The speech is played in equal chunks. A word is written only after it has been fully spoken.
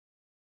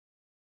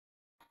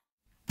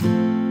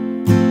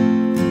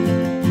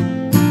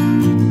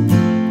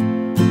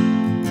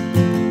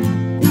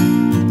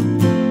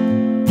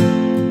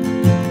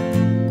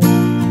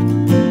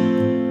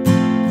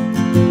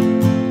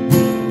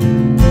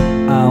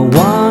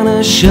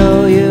wanna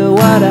show you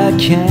what I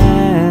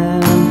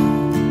can.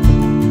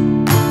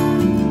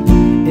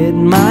 It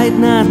might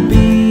not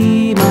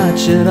be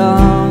much at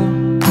all,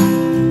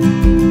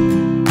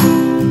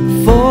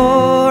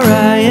 for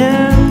I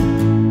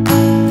am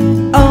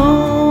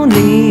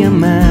only a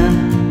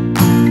man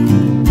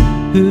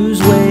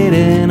who's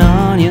waiting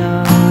on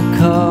your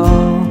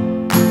call.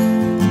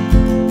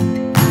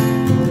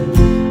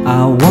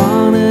 I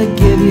wanna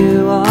give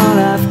you all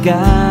I've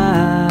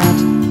got,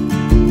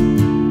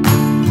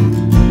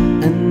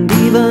 and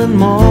even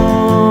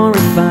more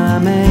if I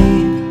may.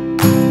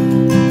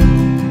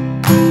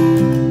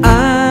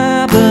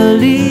 I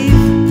believe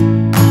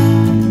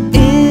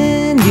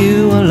in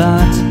you a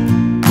lot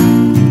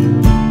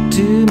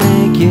to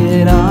make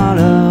it all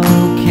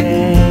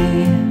okay.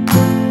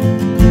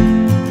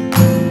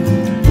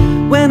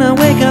 When I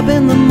wake up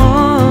in the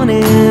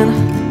morning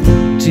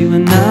to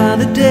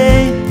another day,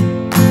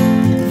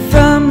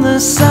 from the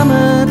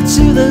summer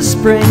to the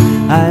spring,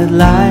 I'd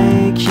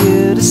like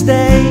you to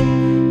stay.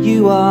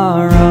 You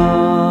are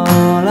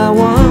all I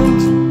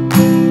want,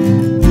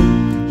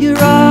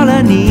 you're all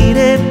I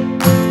needed.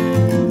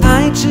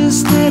 I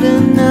just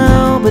didn't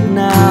know, but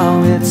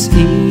now it's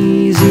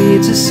easy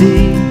to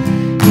see.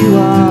 You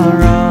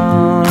are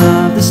all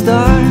of the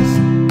stars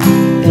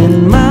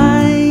in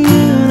my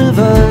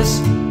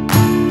universe.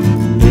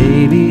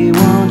 Baby,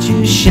 won't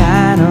you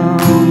shine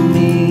on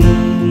me?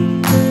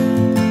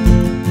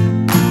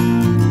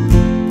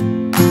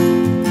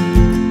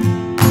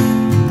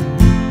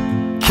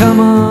 Come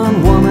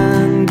on,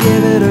 woman,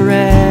 give it a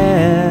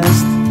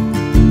rest.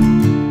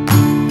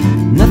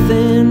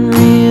 Nothing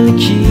really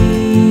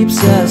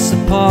keeps us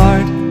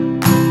apart.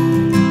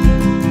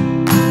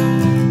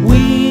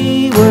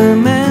 We were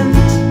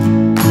meant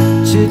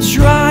to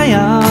try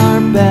our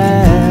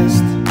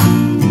best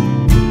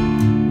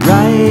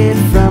right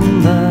from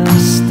the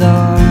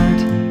start.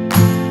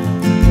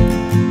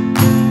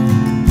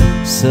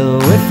 So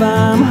if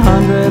I'm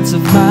hundreds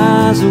of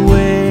miles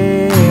away,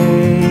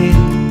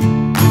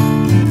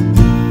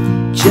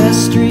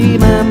 just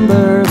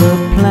remember the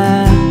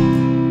plan.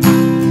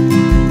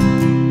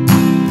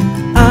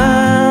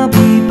 I'll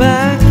be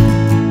back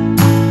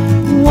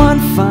one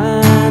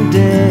fine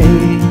day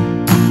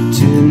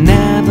to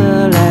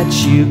never let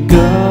you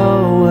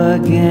go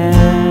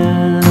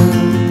again.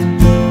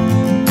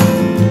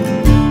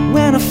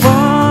 When I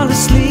fall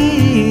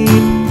asleep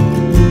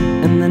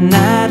and the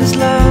night is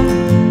long,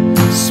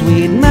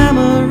 sweet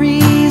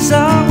memories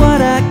are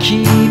what I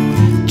keep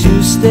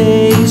to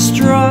stay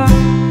strong.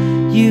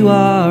 You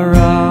are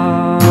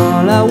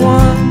all I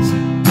want,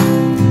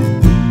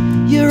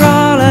 you're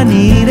all I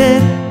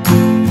needed.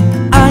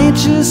 I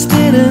just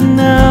didn't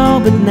know,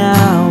 but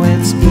now